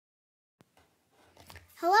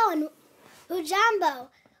Hello and Ujambo.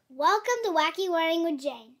 Welcome to Wacky Learning with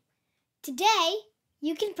Jane. Today,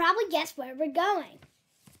 you can probably guess where we're going.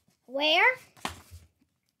 Where?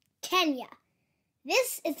 Kenya.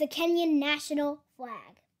 This is the Kenyan national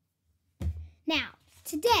flag. Now,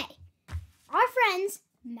 today, our friends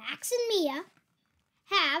Max and Mia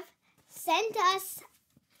have sent us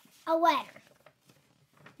a letter.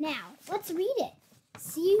 Now, let's read it.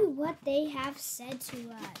 See what they have said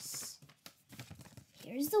to us.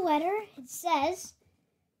 Here's the letter. It says,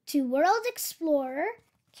 to World Explorer,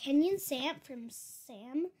 Kenyan Sam from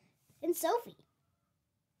Sam and Sophie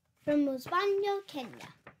from Mosbanyo, Kenya.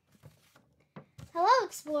 Hello,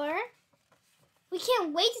 Explorer. We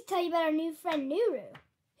can't wait to tell you about our new friend, Nuru.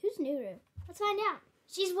 Who's Nuru? Let's find out.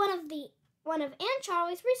 She's one of Aunt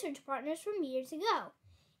Charlie's research partners from years ago,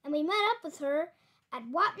 and we met up with her at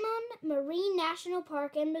Watman Marine National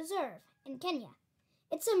Park and Reserve in Kenya.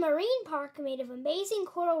 It's a marine park made of amazing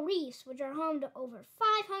coral reefs, which are home to over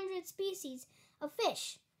 500 species of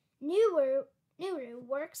fish. Nuru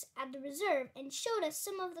works at the reserve and showed us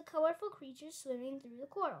some of the colorful creatures swimming through the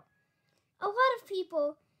coral. A lot of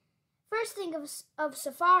people first think of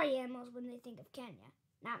safari animals when they think of Kenya.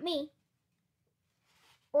 Not me.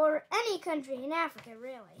 Or any country in Africa,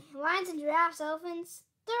 really. Lions and giraffes, elephants,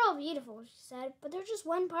 they're all beautiful, she said, but they're just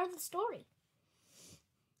one part of the story.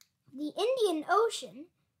 The Indian Ocean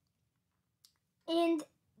and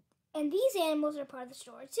these animals are part of the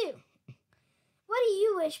story too. What do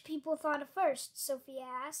you wish people thought of first? Sophia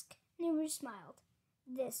asked. Nuru smiled.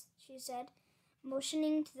 This, she said,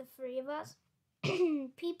 motioning to the three of us.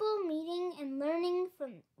 People meeting and learning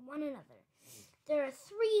from one another. There are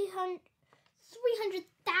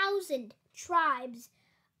 300,000 tribes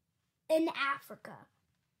in Africa.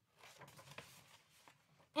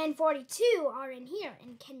 And 42 are in here,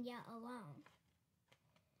 in Kenya alone.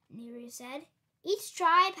 Nuru said, each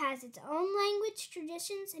tribe has its own language,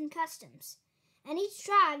 traditions, and customs, and each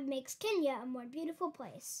tribe makes Kenya a more beautiful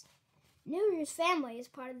place. Nuru's family is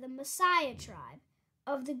part of the Maasai tribe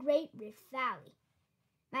of the Great Rift Valley.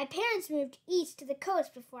 My parents moved east to the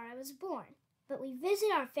coast before I was born, but we visit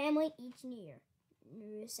our family each year,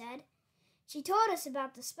 Nuru said. She told us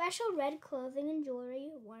about the special red clothing and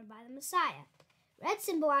jewelry worn by the Maasai. Red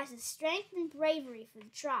symbolizes strength and bravery for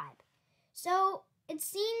the tribe. So it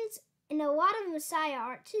seems in a lot of Maasai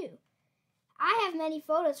art too. I have many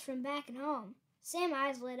photos from back at home. Sam's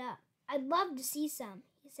eyes lit up. I'd love to see some,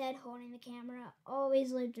 he said, holding the camera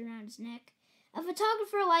always looped around his neck. A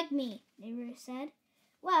photographer like me, Nuru said.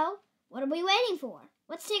 Well, what are we waiting for?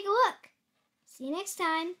 Let's take a look. See you next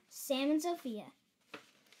time, Sam and Sophia.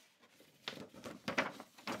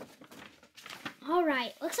 All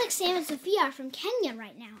right, looks like Sam and Sophia are from Kenya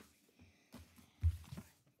right now.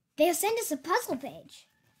 They'll send us a puzzle page.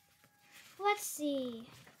 Let's see.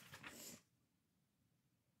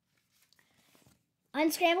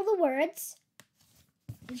 Unscramble the words.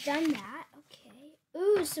 We've done that. Okay.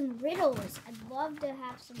 Ooh, some riddles. I'd love to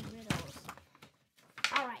have some riddles.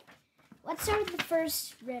 All right, let's start with the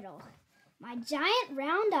first riddle. My giant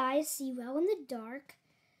round eyes see well in the dark.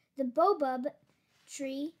 The baobab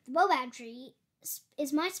tree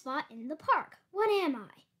is my spot in the park. What am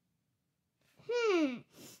I?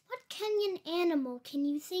 What Kenyan animal can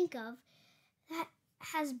you think of that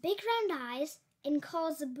has big round eyes and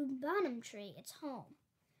calls the baobab tree its home?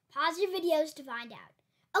 Pause your videos to find out.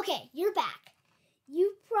 Okay, you're back.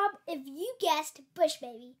 If you guessed bush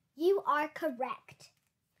baby, you are correct.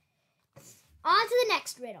 On to the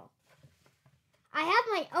next riddle. I have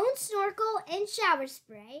my own snorkel and shower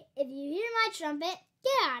spray. If you hear my trumpet,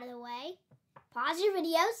 get out of the way. Pause your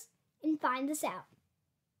videos and find this out.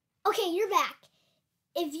 Okay, you're back.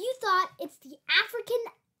 If you thought it's the African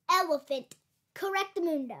elephant,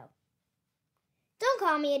 correctamundo. Don't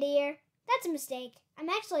call me a deer. That's a mistake. I'm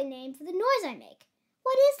actually named for the noise I make.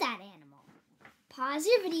 What is that animal? Pause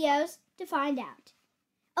your videos to find out.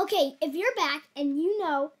 Okay, if you're back and you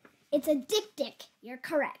know it's a dik-dik, you're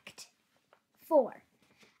correct. 4.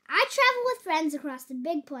 I travel with friends across the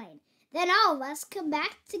big plain. Then all of us come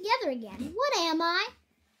back together again. What am I?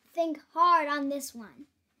 Think hard on this one.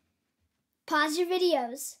 Pause your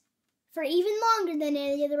videos for even longer than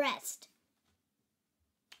any of the rest.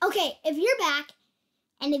 Okay, if you're back,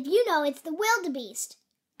 and if you know it's the wildebeest,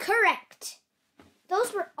 correct.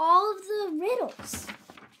 Those were all of the riddles.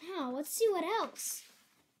 Now, let's see what else.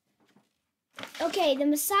 Okay, the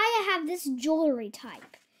Maasai have this jewelry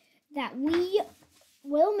type that we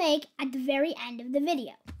will make at the very end of the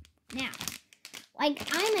video. Now, like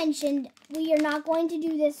I mentioned, we are not going to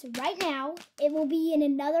do this right now. It will be in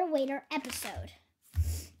another later episode.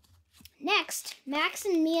 Next, Max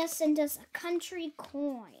and Mia sent us a country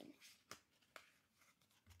coin.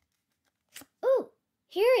 Ooh,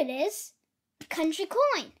 here it is. A country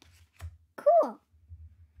coin. Cool.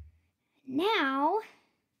 Now,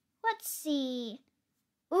 let's see.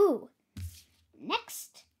 Ooh,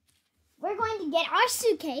 next, we're going to get our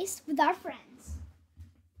suitcase with our friends.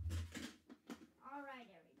 All right,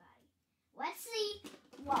 everybody. Let's see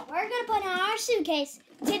what we're going to put in our suitcase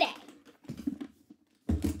today.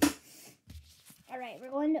 All right,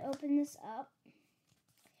 we're going to open this up.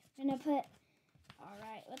 We're going to put, all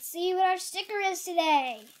right, let's see what our sticker is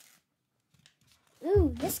today.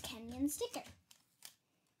 Ooh, this Kenyan sticker.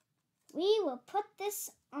 We will put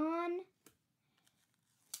this on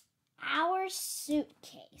our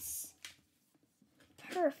suitcase.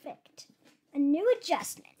 Perfect. A new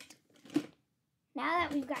adjustment. Now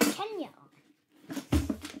that we've got Kenya on.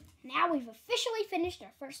 Now we've officially finished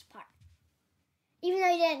our first part. Even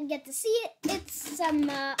though you didn't get to see it, it's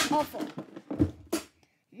awful.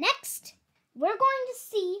 Next, we're going to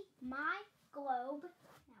see my globe.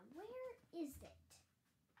 Now, where is it?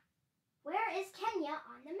 Where is Kenya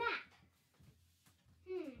on the map?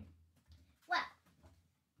 Well,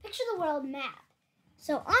 picture the world map.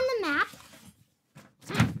 So on the map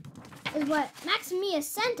is what Max and Mia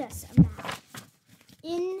sent us a map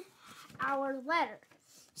in our letter.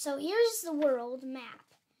 So here's the world map.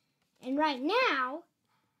 And right now,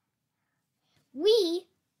 we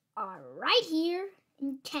are right here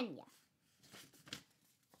in Kenya.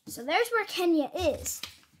 So there's where Kenya is.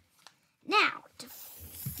 Now, to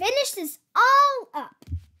finish this all up,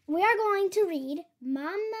 we are going to read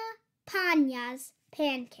Mama Panya's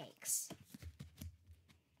Pancakes.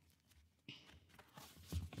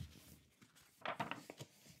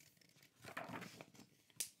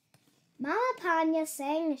 Mama Panya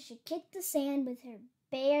sang as she kicked the sand with her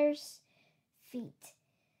bare feet,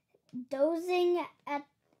 dozing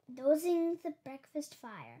the breakfast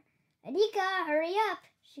fire. Adika, hurry up,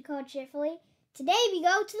 she called cheerfully. Today we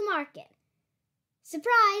go to the market.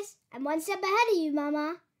 Surprise! I'm one step ahead of you,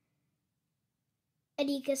 Mama.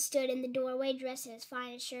 Adika stood in the doorway dressed in his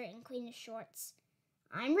finest shirt and cleanest shorts.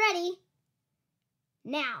 I'm ready.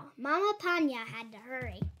 Now, Mama Panya had to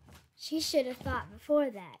hurry. She should have thought before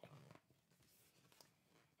that.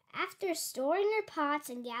 After storing her pots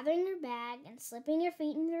and gathering her bag and slipping her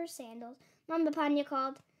feet into her sandals, Mama Panya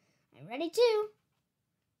called, I'm ready too.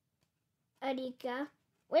 Adika,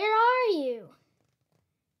 where are you?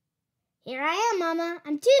 Here I am, Mama.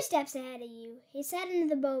 I'm 2 steps ahead of you. He sat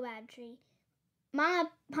into the baobab tree,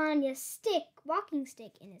 Mama Panya's walking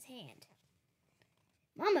stick in his hand.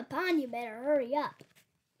 Mama Panya better hurry up.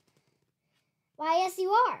 Why, yes you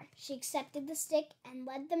are. She accepted the stick and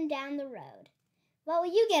led them down the road. What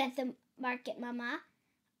will you get at the market, Mama?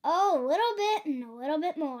 Oh, a little bit and a little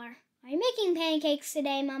bit more. Are you making pancakes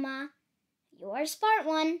today, Mama? You're a smart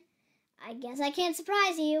one. I guess I can't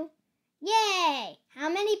surprise you. Yay! How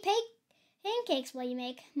many pancakes will you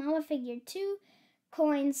make? Mama figured 2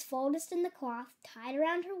 coins folded in the cloth, tied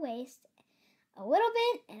around her waist. A little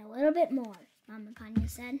bit and a little bit more, Mama Panya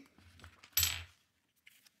said.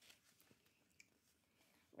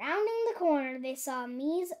 Rounding the corner, they saw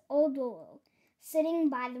Mies Odolo sitting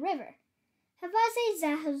by the river. Havase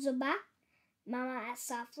Zahazuba? Mama asked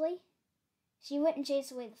softly. She wouldn't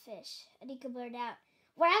chase away the fish. Adika blurted out,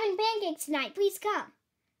 We're having pancakes tonight. Please come.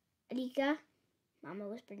 Adika, Mama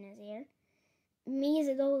whispered in his ear. Mies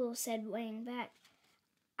Odolo said, weighing back,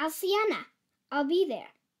 Alciana, I'll be there.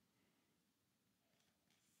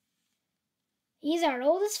 He's our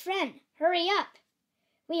oldest friend. Hurry up.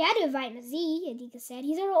 We had to invite Mazie, Adika said.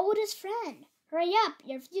 He's our oldest friend. Hurry up.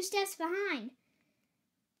 You're a few steps behind.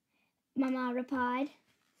 Mama replied.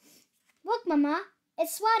 Look, Mama.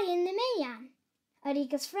 It's Swati and Nemayan,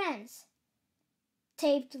 Adika's friends.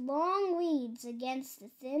 Taped long weeds against the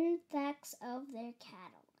thin backs of their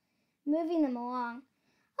cattle, moving them along.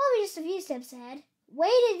 Oh, we're just a few steps ahead. Wait,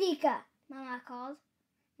 Adika, Mama called.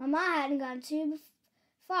 Mama hadn't gone too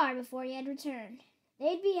far before he had returned.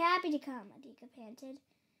 They'd be happy to come, Adika panted.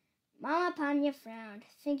 Mama Panya frowned,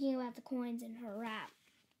 thinking about the coins in her wrap.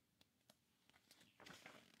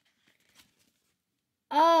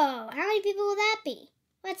 Oh, how many people will that be?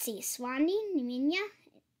 Let's see, Swandi, Niminya,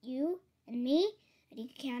 you, and me.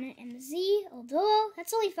 Adika counted, and the Z, Odolo,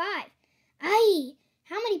 that's only 5. Aye,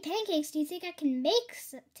 how many pancakes do you think I can make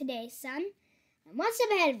today, son? I'm one step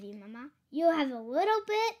ahead of you, Mama. You'll have a little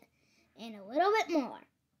bit and a little bit more.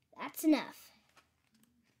 That's enough.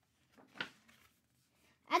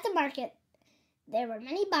 At the market, there were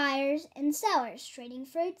many buyers and sellers trading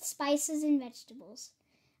fruits, spices, and vegetables.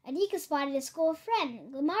 Adika spotted a school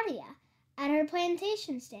friend, Glamaria, at her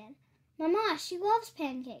plantation stand. Mama, she loves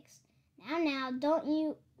pancakes. Now, don't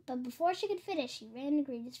you... But before she could finish, he ran to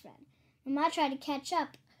greet his friend. Mama tried to catch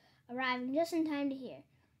up, arriving just in time to hear.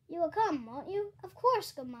 You will come, won't you? Of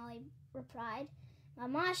course, Molly replied.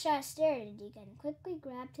 Mama shot a stare at Adika and quickly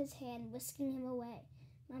grabbed his hand, whisking him away.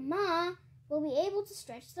 Mama will be able to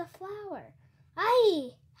stretch the flower.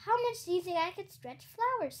 Aye! How much do you think I could stretch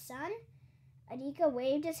flowers, son? Adika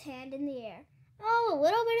waved his hand in the air. Oh, a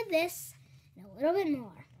little bit of this and a little bit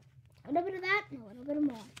more. A little bit of that and a little bit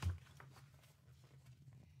more.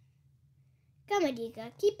 Come,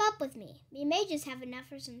 Adika, keep up with me. We may just have enough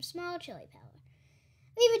for some small chili powder.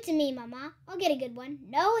 Leave it to me, Mama. I'll get a good one.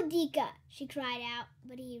 No, Adika, she cried out,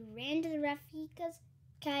 but he ran to the Rafika's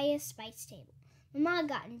Kaya's spice table. Mama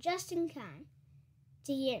got in just in time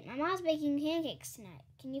to hear, Mama's baking pancakes tonight.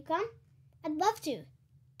 Can you come? I'd love to,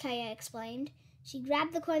 Kaya explained. She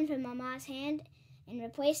grabbed the coin from Mama's hand and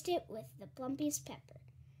replaced it with the plumpiest pepper.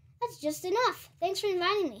 That's just enough. Thanks for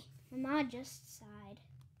inviting me. Mama just sighed.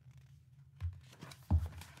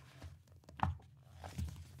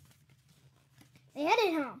 They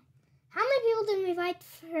headed home. How many people did we invite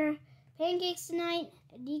for pancakes tonight?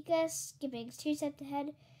 Adika, skipping 2 steps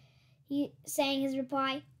ahead, he sang his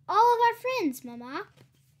reply. All of our friends, Mama.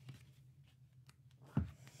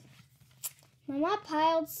 Mama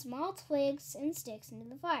piled small twigs and sticks into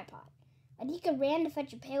the fire pot. Adika ran to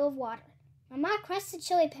fetch a pail of water. Mama pressed the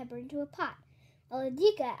chili pepper into a pot, while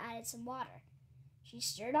Adika added some water. She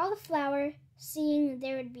stirred all the flour, seeing that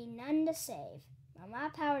there would be none to save.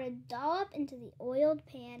 Mama poured a dollop into the oiled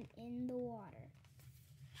pan in the water.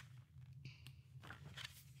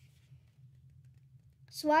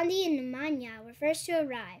 Swandi and Nemanja were first to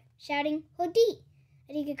arrive, shouting, Hodi!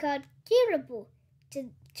 Adika called Kirabu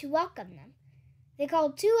to welcome them. They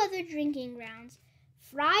called 2 other drinking grounds,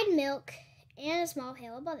 fried milk, and a small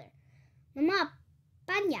pail of butter. Mama,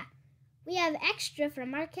 Panya, we have extra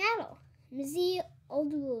from our cattle. Mizi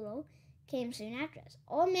Oldulu came soon after us.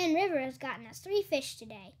 Old Man River has gotten us 3 fish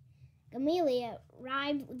today. Gamelia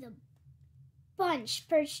arrived with a bunch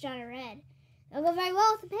perched on her head. They'll go very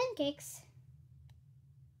well with the pancakes.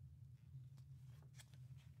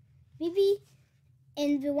 Bibi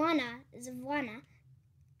and Zavwana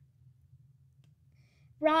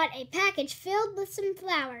brought a package filled with some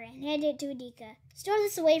flour and handed it to Adika. Store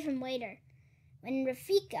this away from later. When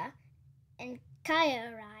Rafika and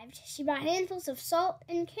Kaya arrived, she brought handfuls of salt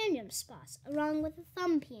and cadmium spots, along with a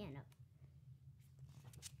thumb piano.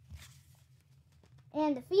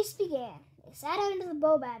 And the feast began. They sat under the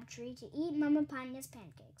baobab tree to eat Mama Panya's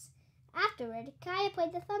pancakes. Afterward, Kaya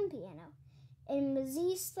played the thumb piano, and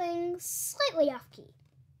Mazie sang slightly off-key.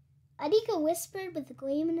 Adika whispered with a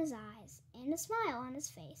gleam in his eyes and a smile on his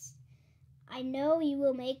face. I know you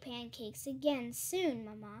will make pancakes again soon,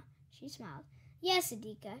 Mama, she smiled. Yes,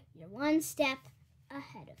 Adika, you're 1 step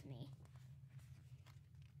ahead of me.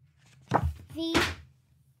 The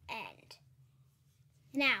end.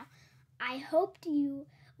 Now, I hope you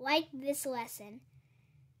liked this lesson.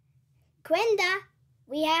 Kwenda,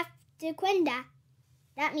 we have to kwenda.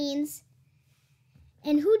 That means,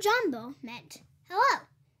 and hujambo meant hello.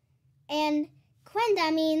 And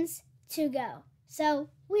kwenda means to go. So,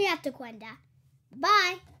 we have to kwenda.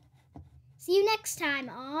 Bye. See you next time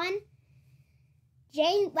on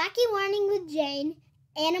Wacky Learning with Jane,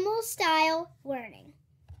 Animal Style Learning.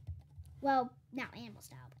 Well, not animal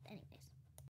style.